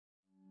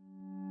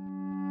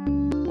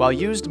While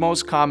used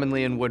most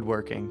commonly in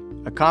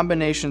woodworking, a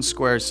combination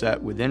square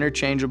set with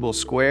interchangeable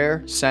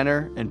square,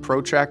 center, and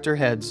protractor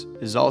heads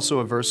is also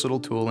a versatile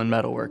tool in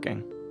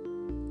metalworking.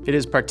 It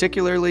is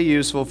particularly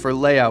useful for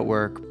layout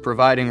work,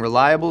 providing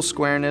reliable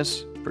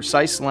squareness,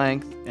 precise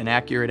length, and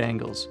accurate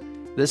angles.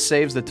 This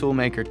saves the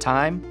toolmaker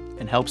time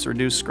and helps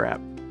reduce scrap.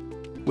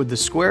 With the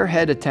square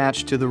head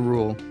attached to the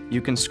rule,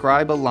 you can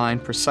scribe a line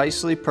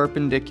precisely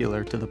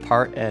perpendicular to the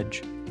part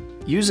edge.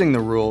 Using the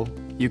rule,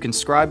 you can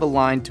scribe a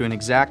line to an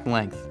exact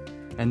length,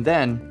 and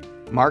then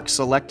mark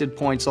selected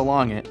points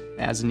along it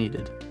as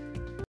needed.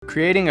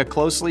 Creating a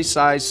closely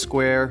sized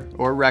square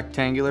or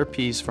rectangular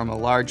piece from a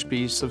large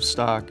piece of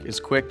stock is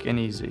quick and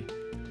easy.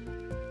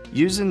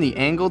 Using the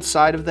angled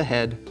side of the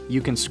head,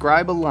 you can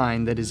scribe a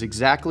line that is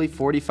exactly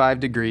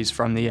 45 degrees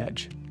from the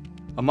edge.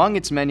 Among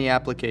its many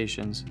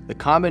applications, the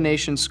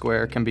combination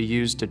square can be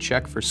used to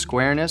check for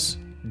squareness,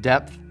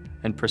 depth,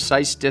 and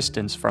precise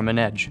distance from an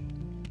edge.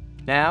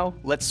 Now,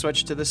 let's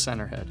switch to the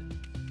center head.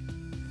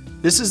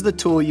 This is the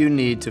tool you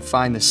need to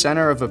find the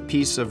center of a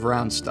piece of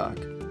round stock,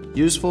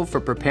 useful for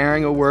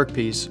preparing a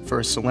workpiece for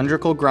a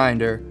cylindrical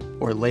grinder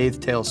or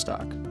lathe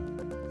tailstock.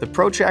 The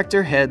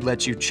protractor head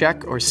lets you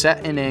check or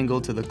set an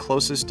angle to the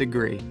closest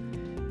degree.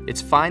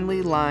 Its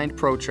finely lined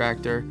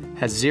protractor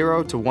has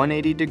 0 to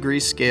 180 degree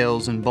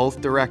scales in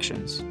both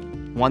directions.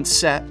 Once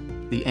set,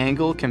 the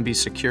angle can be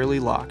securely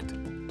locked.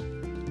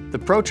 The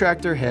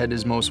protractor head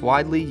is most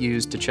widely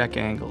used to check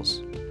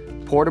angles.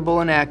 Portable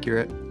and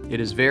accurate, it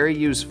is very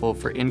useful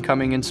for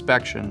incoming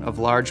inspection of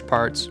large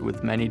parts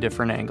with many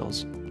different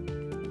angles.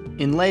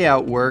 In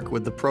layout work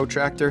with the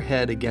protractor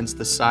head against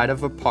the side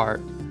of a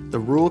part, the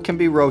rule can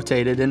be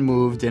rotated and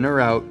moved in or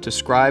out to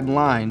scribe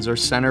lines or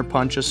center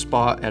punch a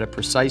spot at a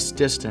precise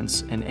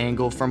distance and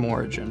angle from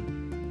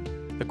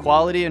origin. The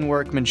quality and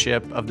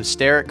workmanship of the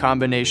Starrett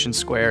combination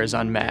square is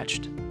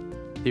unmatched.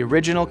 The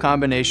original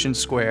combination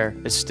square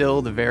is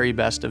still the very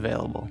best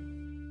available.